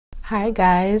Hi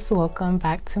guys, welcome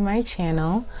back to my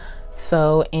channel.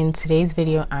 So in today's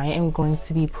video I am going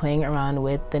to be playing around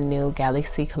with the new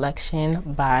Galaxy collection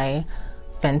by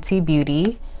Fenty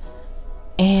Beauty,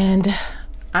 and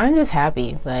I'm just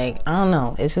happy. Like, I don't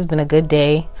know, it's just been a good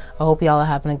day. I hope y'all are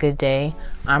having a good day.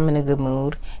 I'm in a good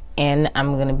mood and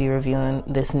I'm gonna be reviewing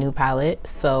this new palette,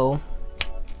 so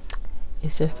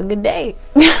it's just a good day.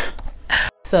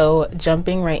 So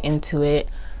jumping right into it,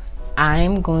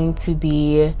 I'm going to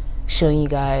be showing you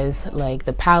guys like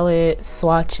the palette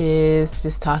swatches,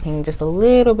 just talking just a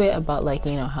little bit about, like,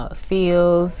 you know, how it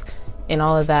feels and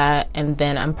all of that, and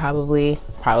then I'm probably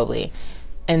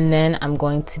and then I'm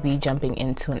going to be jumping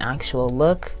into an actual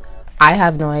look. I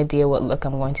have no idea what look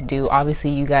I'm going to do. Obviously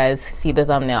you guys see the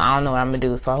thumbnail. I don't know what I'm gonna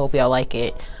do, so I hope y'all like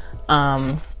it.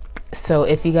 So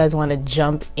if you guys want to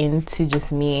jump into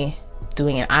just me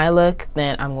doing an eye look,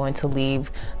 then I'm going to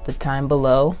leave the time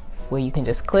below where you can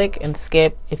just click and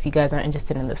skip. If you guys are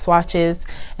interested in the swatches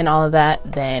and all of that,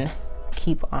 then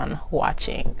keep on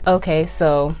watching. Okay,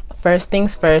 so first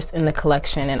things first in the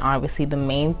collection, and obviously the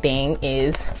main thing,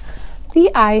 is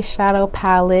the eyeshadow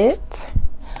palette.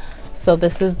 So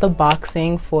this is the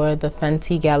boxing for the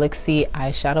Fenty Galaxy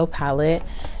eyeshadow palette,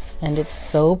 and it's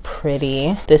so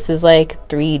pretty. This is like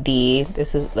 3D.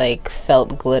 This is like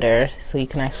felt glitter, so you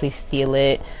can actually feel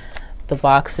it. The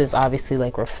box is obviously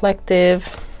like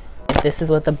reflective. This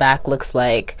is what the back looks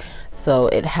like. So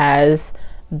it has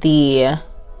the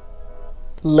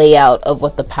layout of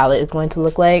what the palette is going to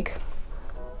look like.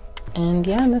 And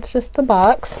yeah, that's just the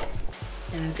box.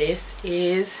 And this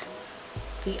is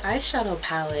the eyeshadow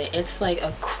palette. It's like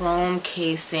a chrome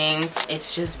casing.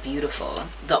 It's just beautiful.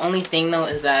 The only thing though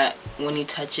is that when you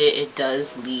touch it, it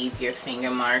does leave your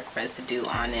finger mark residue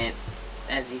on it,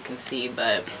 as you can see,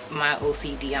 but my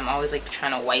OCD, I'm always like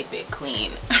trying to wipe it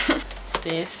clean.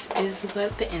 This is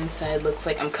what the inside looks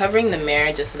like. I'm covering the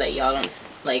mirror just so that y'all don't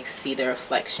like see the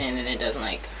reflection and it doesn't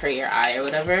like hurt your eye or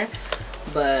whatever.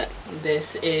 But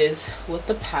this is what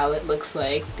the palette looks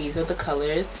like. These are the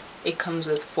colors. It comes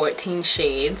with 14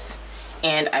 shades,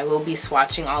 and I will be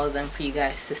swatching all of them for you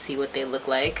guys to see what they look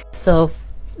like. So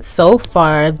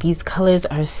far these colors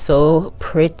are so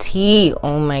pretty.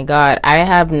 Oh my god, I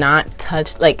have not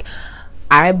touched, like,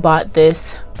 I bought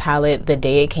this palette the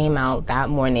day it came out, that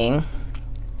morning,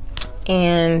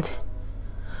 and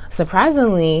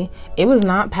surprisingly it was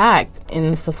not packed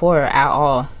in Sephora at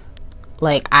all.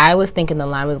 Like, I was thinking the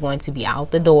line was going to be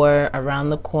out the door, around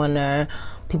the corner,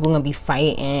 people gonna be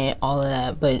fighting, all of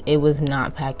that, but it was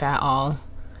not packed at all.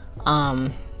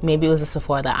 Maybe it was a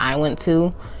Sephora that I went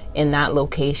to in that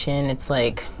location. It's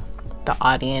like the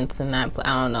audience and that,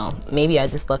 I don't know, maybe I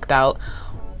just lucked out,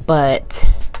 but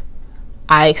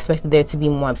I expected there to be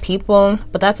more people.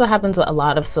 But that's what happens with a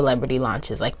lot of celebrity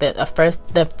launches. Like the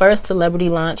first celebrity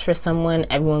launch for someone,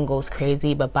 everyone goes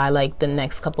crazy, but by like the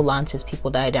next couple launches,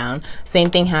 people die down. Same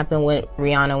thing happened with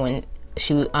Rihanna when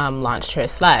she launched her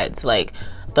slides. Like,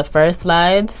 the first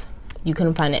slides, you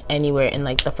couldn't find it anywhere in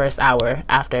like the first hour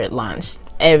after it launched.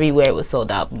 Everywhere it was sold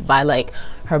out. By like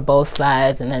her bow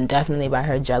slides, and then definitely by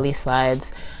her jelly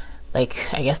slides,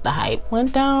 like, I guess the hype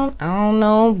went down. I don't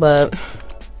know,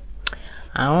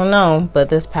 but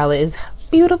this palette is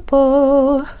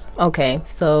beautiful. Okay,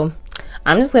 so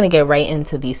I'm just gonna get right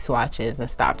into these swatches and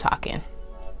stop talking.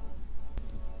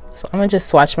 So I'm gonna just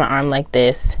swatch my arm like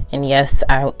this, and yes,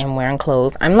 I am wearing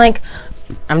clothes.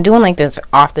 I'm doing like this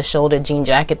off the shoulder jean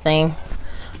jacket thing,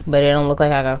 but it don't look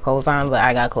like I got clothes on, but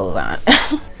I got clothes on.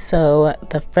 So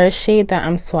the first shade that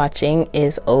I'm swatching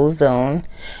is Ozone,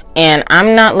 and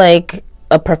I'm not like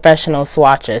a professional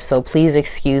swatcher, so please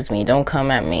excuse me, don't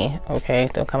come at me, okay?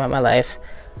 Don't come at my life.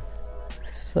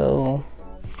 So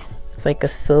it's like a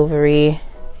silvery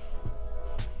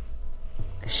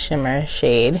shimmer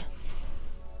shade.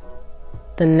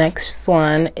 The next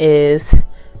one is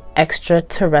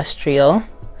Extraterrestrial.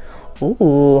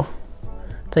 Ooh,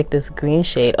 it's like this green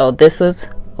shade. Oh, this was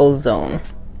Ozone,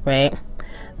 right?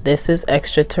 This is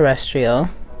Extraterrestrial.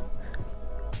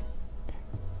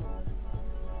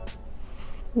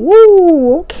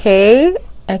 Woo, okay,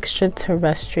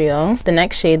 Extraterrestrial. The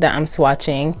next shade that I'm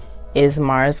swatching is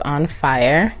Mars on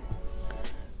Fire,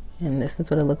 and this is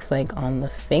what it looks like on the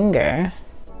finger.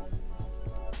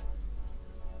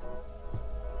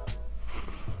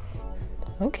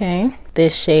 Okay,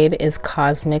 this shade is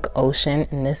Cosmic Ocean,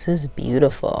 and this is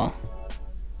beautiful.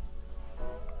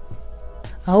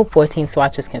 I hope 14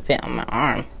 swatches can fit on my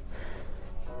arm.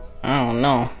 I don't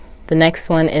know. The next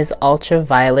one is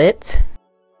Ultraviolet.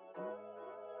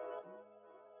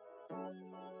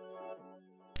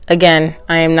 Again,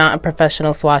 I am not a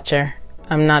professional swatcher.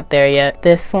 I'm not there yet.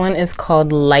 This one is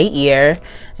called Light Year.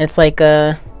 It's like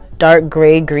a dark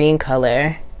gray green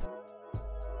color.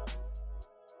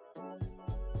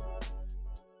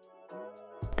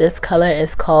 This color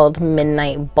is called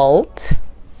Midnight Bolt.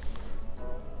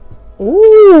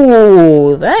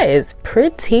 Ooh, that is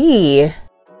pretty.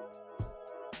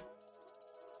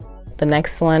 The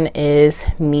next one is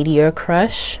Meteor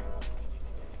Crush,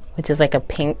 which is like a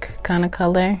pink kind of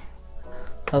color,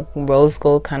 a rose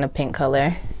gold kind of pink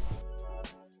color.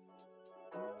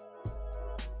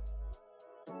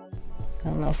 I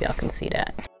don't know if y'all can see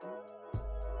that.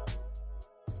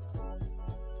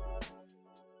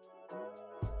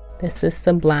 This is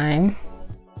Sublime.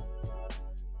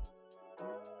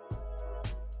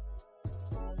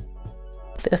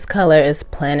 This color is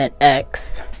Planet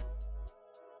X.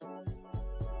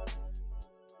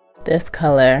 This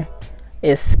color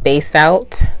is Space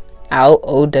Out,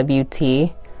 OWT.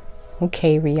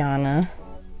 Okay, Rihanna.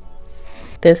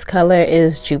 This color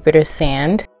is Jupiter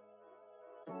Sand.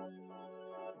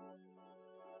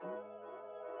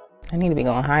 I need to be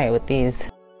going higher with these.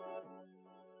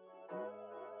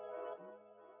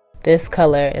 This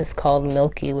color is called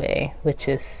Milky Way, which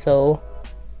is so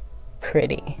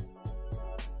pretty.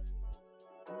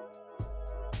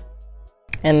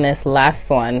 And this last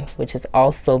one, which is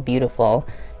also beautiful,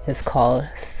 is called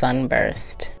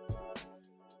Sunburst.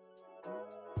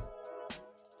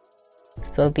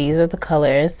 So these are the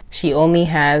colors. She only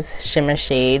has shimmer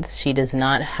shades. She does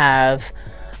not have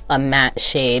a matte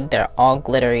shade. They're all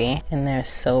glittery and they're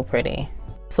so pretty.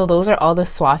 So those are all the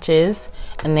swatches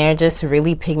and they're just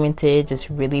really pigmented, just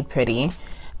really pretty.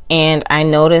 And I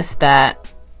noticed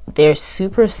that they're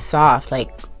super soft,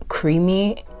 like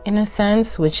creamy in a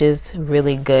sense, which is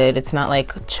really good. It's not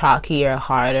like chalky or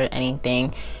hard or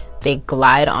anything. They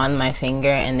glide on my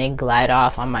finger and they glide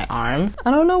off on my arm.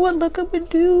 I don't know what look I would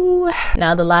do.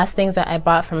 Now the last things that I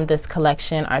bought from this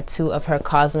collection are 2 of her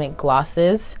cosmic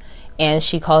glosses, and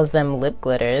she calls them lip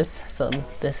glitters. So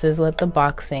this is what the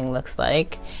boxing looks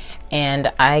like.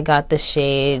 And I got the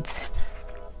shades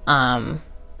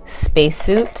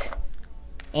Spacesuit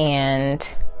and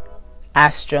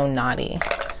Astronauty.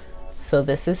 So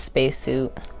this is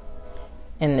Spacesuit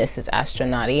and this is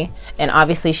Astronauty. And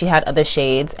obviously she had other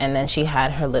shades and then she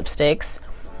had her lipsticks.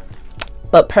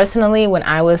 But personally, when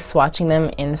I was swatching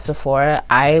them in Sephora,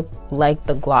 I like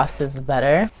the glosses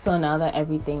better. So now that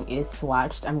everything is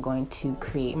swatched, I'm going to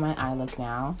create my eye look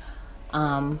now.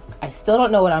 I still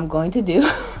don't know what I'm going to do.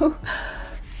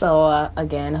 So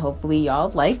again, hopefully y'all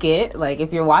like it. Like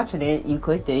if you're watching it, you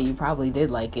clicked it, you probably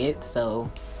did like it. So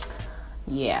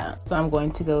yeah, so I'm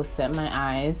going to go set my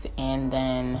eyes and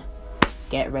then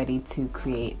get ready to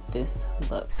create this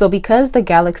look. So because the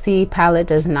Galaxy palette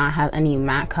does not have any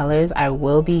matte colors, I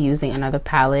will be using another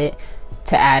palette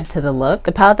to add to the look.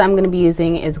 The palette that I'm going to be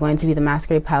using is going to be the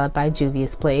Masquerade palette by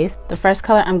Juvia's Place. The first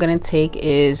color I'm going to take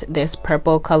is this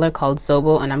purple color called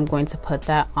Zobo, and I'm going to put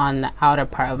that on the outer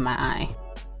part of my eye.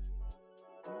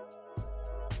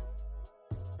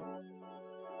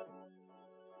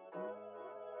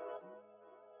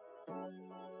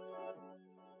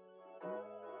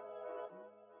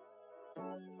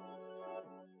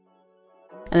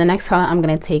 And the next color I'm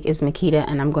going to take is Makita,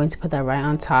 and I'm going to put that right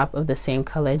on top of the same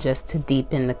color just to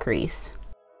deepen the crease.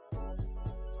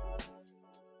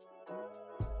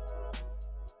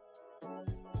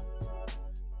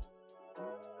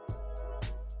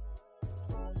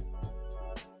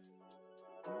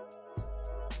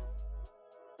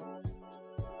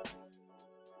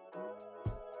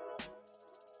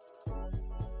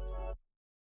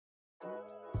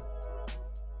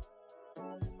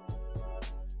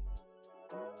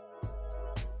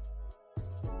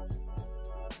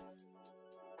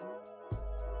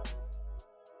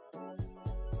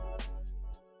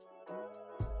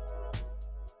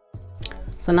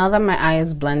 So now that my eye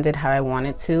is blended how I want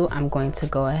it to, I'm going to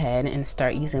go ahead and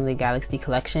start using the Galaxy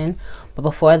collection. But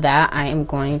before that, I am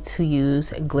going to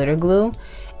use glitter glue.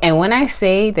 And when I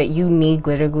say that you need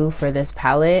glitter glue for this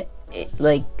palette,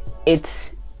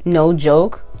 it's no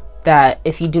joke that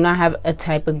if you do not have a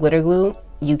type of glitter glue,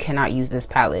 you cannot use this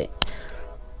palette.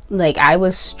 Like, I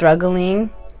was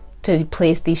struggling to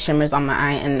place these shimmers on my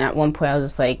eye, and at one point I was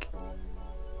just like,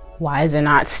 why is it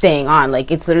not staying on?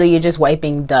 Like, it's literally, you're just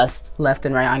wiping dust left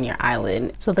and right on your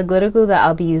eyelid. So the glitter glue that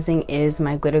I'll be using is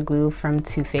my glitter glue from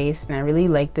Too Faced, and I really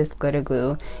like this glitter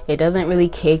glue. It doesn't really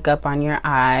cake up on your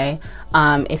eye.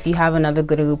 If you have another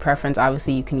glitter glue preference,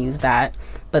 obviously you can use that,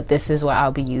 but this is what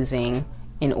I'll be using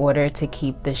in order to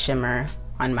keep the shimmer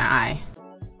on my eye.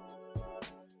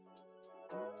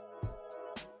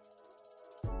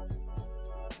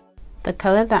 The The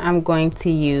color that I'm going to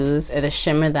use, or the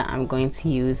shimmer that I'm going to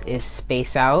use, is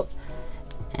Space Out,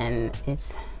 and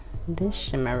it's this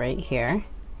shimmer right here.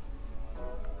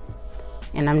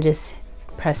 And I'm just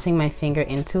pressing my finger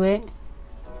into it,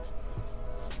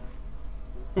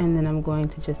 and then I'm going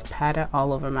to just pat it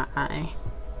all over my eye.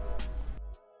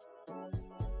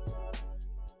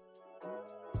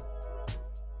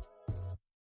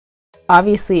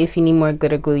 Obviously, if you need more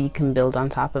glitter glue, you can build on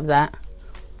top of that,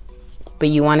 but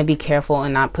you want to be careful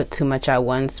and not put too much at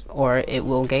once or it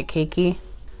will get cakey.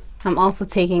 I'm also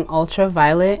taking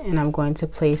ultraviolet and I'm going to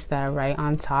place that right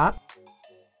on top.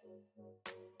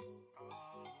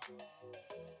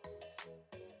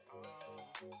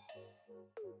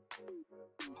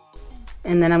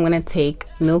 And then I'm going to take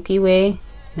Milky Way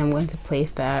and I'm going to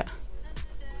place that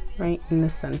right in the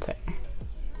center.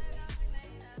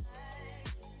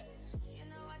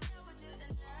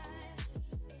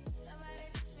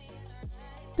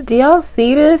 Do y'all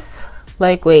see this?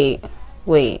 Like, wait.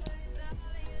 Do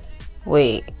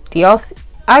y'all see?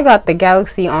 I got the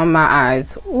galaxy on my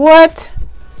eyes. What?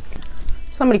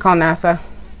 Somebody call NASA.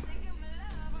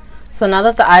 So now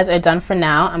that the eyes are done for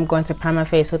now, I'm going to prime my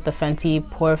face with the Fenty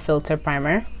Pore Filter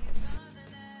Primer.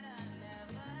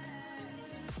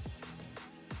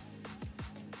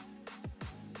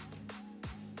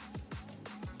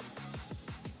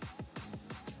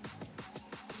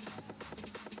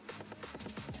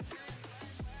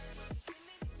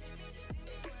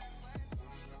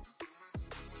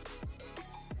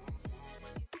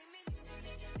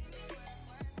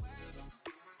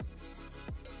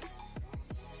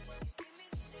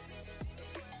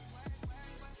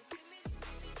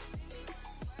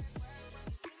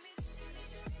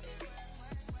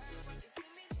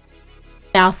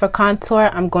 Now for contour,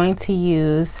 I'm going to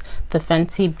use the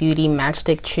Fenty Beauty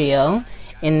Matchstick Trio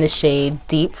in the shade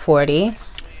Deep 40.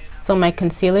 So my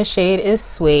concealer shade is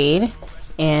Suede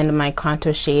and my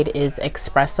contour shade is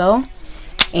Espresso.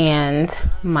 And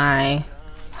my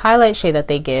highlight shade that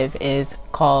they give is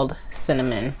called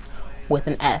Cinnamon with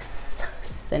an S,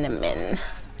 Cinnamon.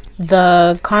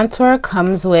 The contour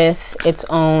comes with its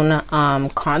own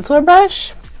contour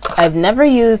brush. I've never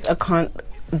used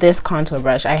this contour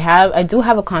brush. I do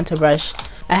have a contour brush.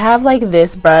 I have like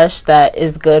this brush that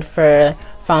is good for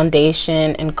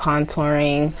foundation and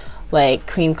contouring, like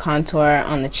cream contour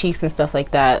on the cheeks and stuff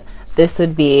like that. This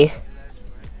would be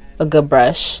a good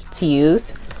brush to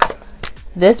use.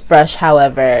 This brush,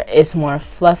 however, is more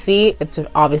fluffy. It's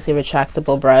obviously a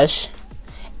retractable brush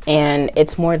and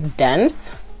it's more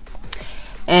dense.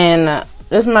 And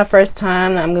this is my first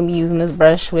time that I'm gonna be using this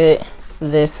brush with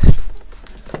this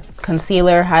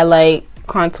concealer, highlight,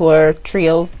 contour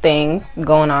trio thing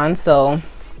going on, so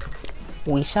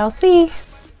we shall see.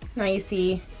 Now you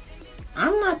see,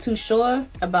 I'm not too sure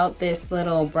about this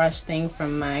little brush thing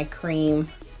from my cream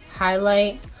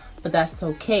highlight, but that's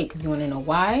okay, because you want to know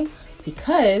why?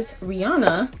 Because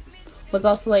Rihanna was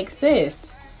also like,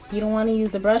 sis, you don't want to use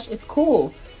the brush? It's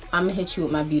cool. I'm gonna hit you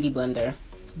with my beauty blender.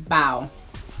 Bow.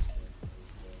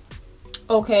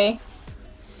 Okay.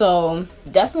 So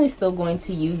definitely still going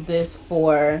to use this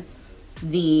for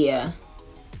the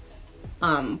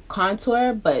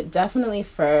contour, but definitely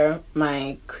for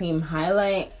my cream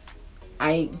highlight,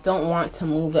 I don't want to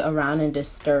move it around and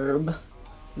disturb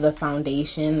the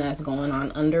foundation that's going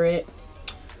on under it.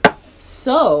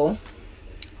 So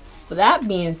with that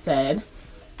being said,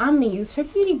 I'm gonna use her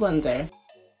beauty blender.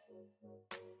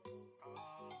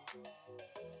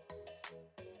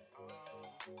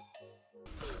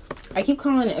 I keep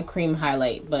calling it a cream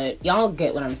highlight, but y'all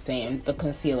get what I'm saying, the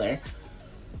concealer.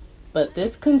 But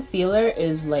this concealer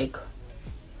is like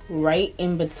right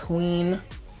in between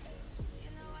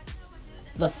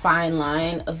the fine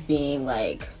line of being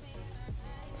like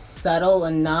subtle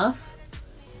enough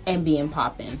and being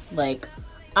poppin'. Like,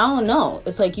 I don't know.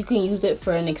 It's like you can use it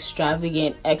for an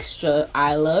extravagant extra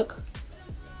eye look,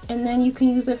 and then you can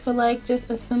use it for like just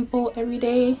a simple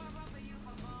everyday.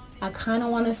 I kind of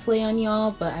want to slay on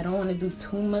y'all, but I don't want to do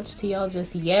too much to y'all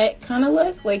just yet kind of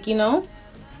look, like, you know.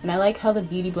 And I like how the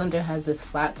beauty blender has this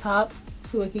flat top,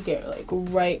 so it could get like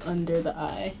right under the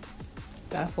eye.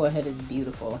 That forehead is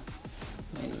beautiful.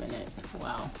 Wait a minute.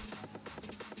 Wow.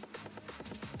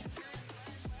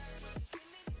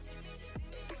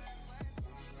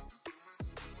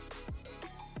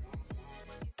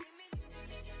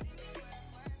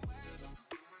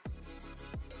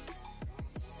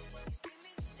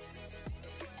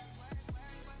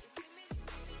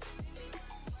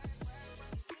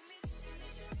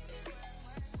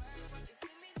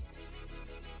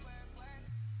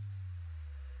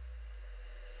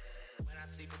 When I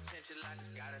see potential, I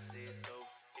just gotta see it through.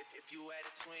 If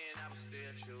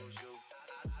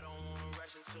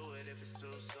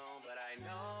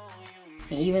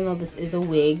And even though this is a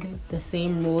wig, the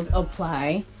same rules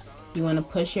apply. You want to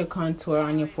push your contour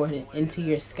on your forehead into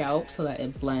your scalp so that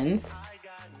it blends.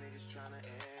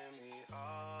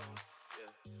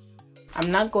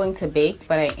 I'm not going to bake,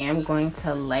 but I am going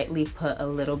to lightly put a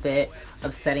little bit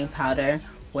of setting powder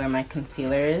where my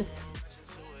concealer is.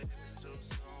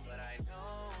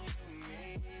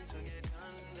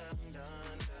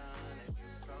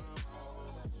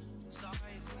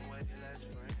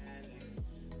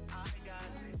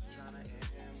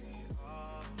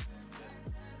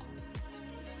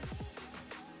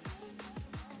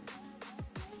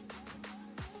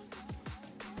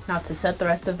 Now to set the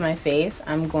rest of my face,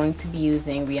 I'm going to be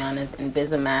using Rihanna's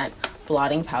Invisimatte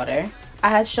blotting powder. I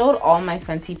had showed all my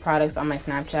Fenty products on my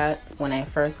Snapchat when I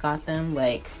first got them,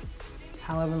 like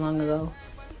however long ago.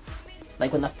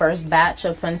 Like when the first batch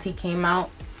of Fenty came out.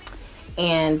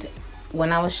 And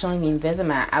when I was showing the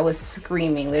Invisimatte, I was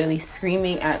screaming, literally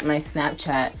screaming at my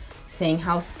Snapchat, saying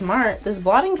how smart this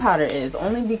blotting powder is,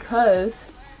 only because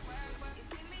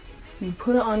you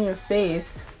put it on your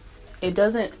face, it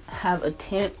doesn't have a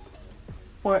tint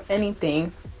or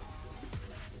anything,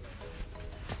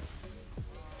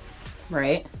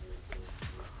 right?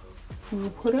 You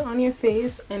put it on your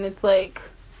face and it's like,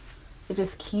 it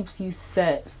just keeps you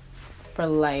set for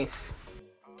life.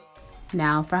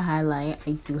 Now for highlight,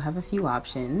 I do have a few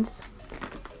options.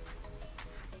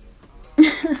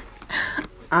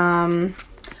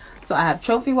 So I have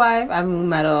Trophy Wife, I have Moon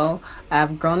Meadow, I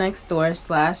have Girl Next Door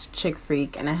 / Chick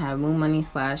Freak, and I have Moon Money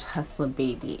 / Hustler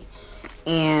Baby.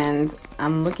 And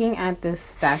I'm looking at this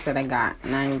stack that I got,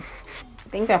 and I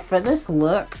think that for this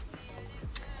look,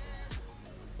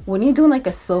 when you're doing like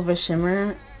a silver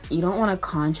shimmer, you don't want to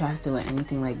contrast it with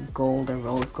anything like gold or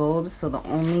rose gold. So the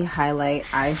only highlight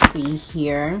I see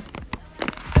here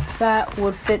that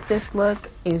would fit this look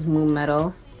is Moon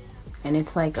Meadow. And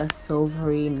it's like a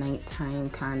silvery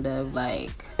nighttime kind of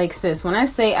like sis, when I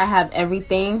say I have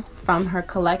everything from her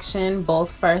collection, both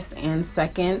first and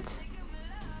second,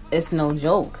 it's no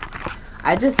joke.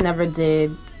 I just never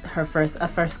did her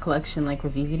first collection like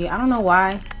review video. I don't know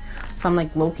why. So I'm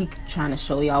like low-key trying to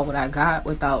show y'all what I got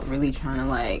without really trying to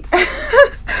like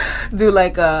do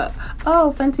like a,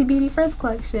 oh, Fenty Beauty first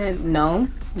collection. No,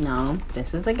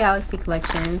 this is the Galaxy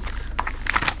collection.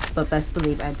 But best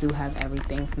believe I do have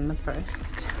everything from the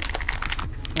first.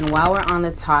 And while we're on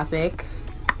the topic,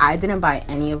 I didn't buy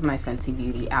any of my Fenty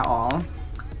Beauty at all.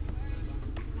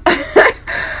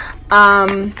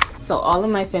 So all of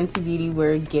my Fenty Beauty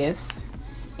were gifts,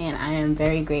 and I am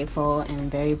very grateful and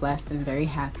very blessed and very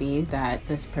happy that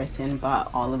this person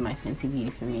bought all of my Fenty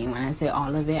Beauty for me. When I say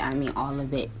all of it, I mean all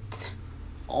of it.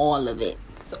 All of it.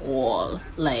 All.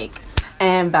 Like,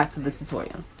 and back to the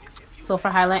tutorial. So for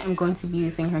highlight, I'm going to be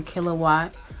using her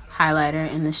Kilowatt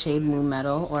highlighter in the shade Moon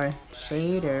Meadow, or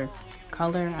shade or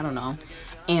color, I don't know.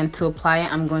 And to apply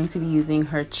it, I'm going to be using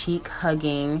her Cheek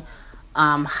Hugging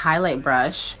highlight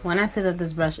brush. When I say that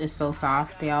this brush is so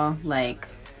soft, y'all, like,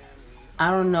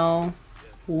 I don't know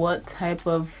what type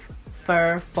of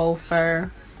faux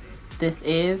fur this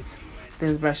is.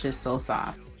 This brush is so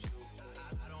soft.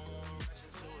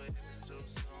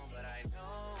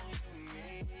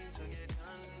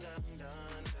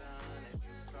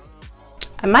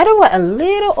 I might have went a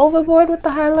little overboard with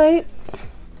the highlight,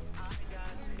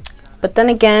 but then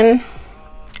again,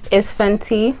 it's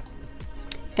Fenty,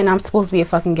 and I'm supposed to be a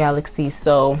fucking Galaxy,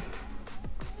 so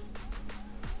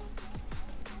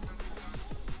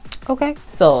okay.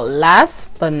 So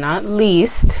last but not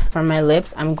least, for my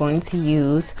lips, I'm going to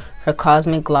use her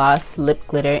Cosmic Gloss Lip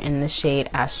Glitter in the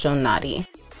shade Astro Naughty.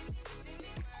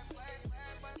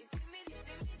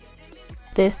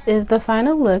 This is the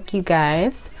final look, you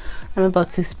guys. I'm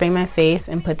about to spray my face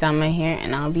and put down my hair,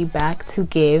 and I'll be back to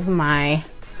give my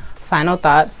final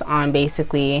thoughts on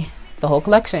basically the whole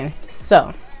collection.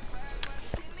 So,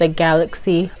 the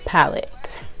Galaxy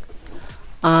palette.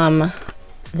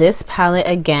 This palette,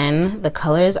 again, the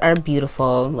colors are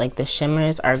beautiful. Like, the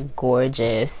shimmers are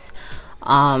gorgeous.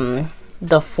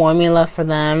 The formula for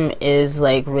them is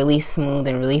like really smooth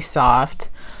and really soft.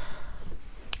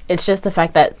 It's just the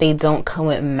fact that they don't come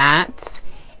with mattes.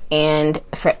 And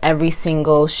for every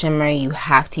single shimmer, you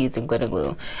have to use a glitter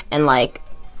glue. And like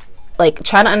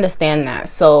try to understand that.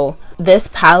 So this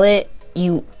palette,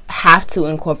 you have to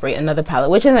incorporate another palette,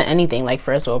 which isn't anything like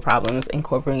first world problems.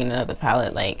 Incorporating another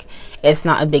palette, like, it's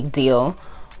not a big deal.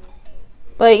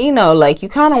 But you know, like, you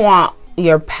kind of want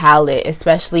your palette,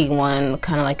 especially one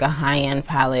kind of like a high-end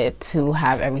palette, to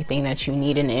have everything that you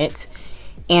need in it.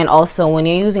 And also, when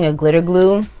you're using a glitter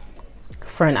glue,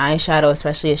 for an eyeshadow,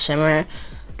 especially a shimmer,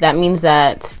 that means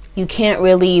that you can't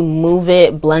really move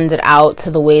it, blend it out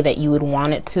to the way that you would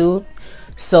want it to.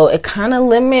 So it kind of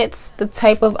limits the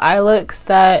type of eye looks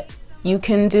that you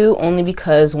can do, only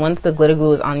because once the glitter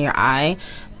glue is on your eye,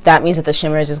 that means that the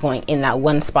shimmer is just going in that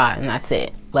one spot and that's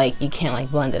it. Like, you can't like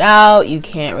blend it out, you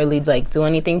can't really like do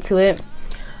anything to it.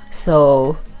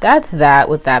 So that's that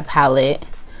with that palette.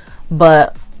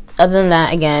 But other than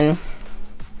that, again,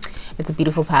 it's a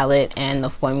beautiful palette and the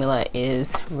formula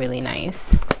is really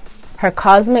nice. Her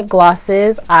cosmic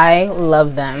glosses, I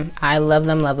love them. I love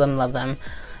them, love them, love them.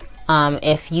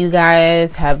 If you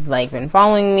guys have like been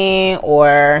following me,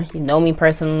 or you know me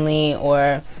personally,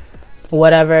 or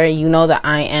whatever, you know that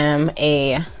I am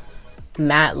a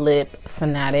matte lip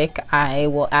fanatic. I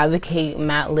will advocate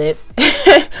matte lip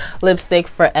lipstick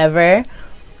forever.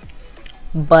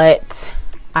 But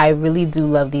I really do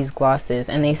love these glosses,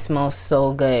 and they smell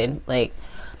so good. Like,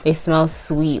 they smell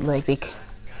sweet, like they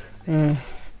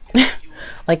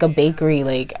like a bakery.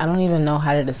 Like, I don't even know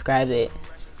how to describe it.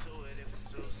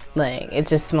 Like, it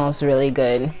just smells really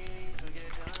good.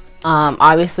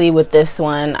 Obviously with this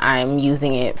one I'm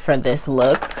using it for this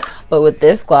look, but with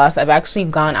this gloss I've actually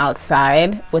gone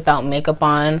outside without makeup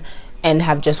on and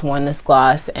have just worn this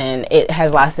gloss, and it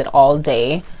has lasted all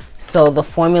day. So the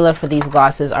formula for these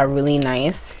glosses are really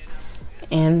nice,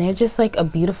 and they're just like a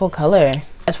beautiful color.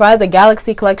 As far as the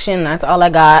Galaxy collection, that's all I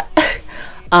got.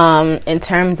 In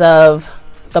terms of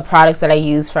the products that I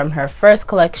use from her first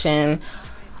collection,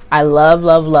 I love,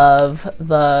 love, love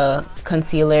the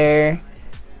concealer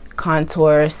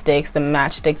contour sticks, the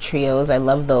matchstick trios. I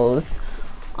love those.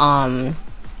 And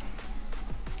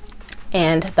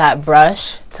that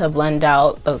brush to blend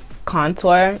out the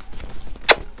contour,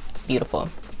 beautiful,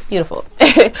 beautiful.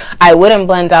 I wouldn't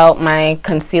blend out my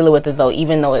concealer with it though,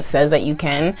 even though it says that you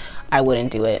can. I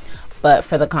wouldn't do it. But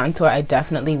for the contour, I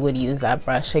definitely would use that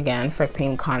brush again for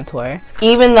cream contour.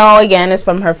 Even though, again, it's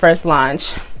from her first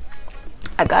launch.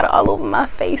 I got it all over my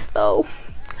face though.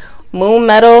 Moon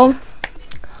Metal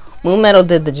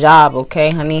did the job, okay,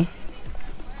 honey?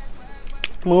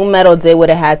 Moon Metal did what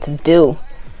it had to do.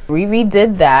 Riri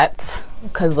did that,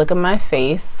 because look at my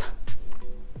face.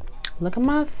 Look at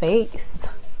my face.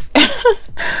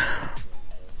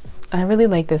 I really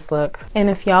like this look. And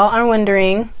if y'all are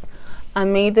wondering, I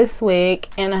made this wig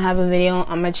and I have a video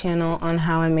on my channel on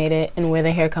how I made it and where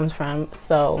the hair comes from,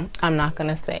 so I'm not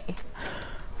gonna say.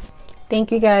 Thank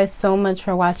you guys so much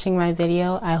for watching my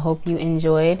video. I hope you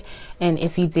enjoyed, and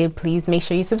if you did, please make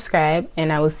sure you subscribe,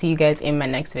 and I will see you guys in my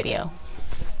next video.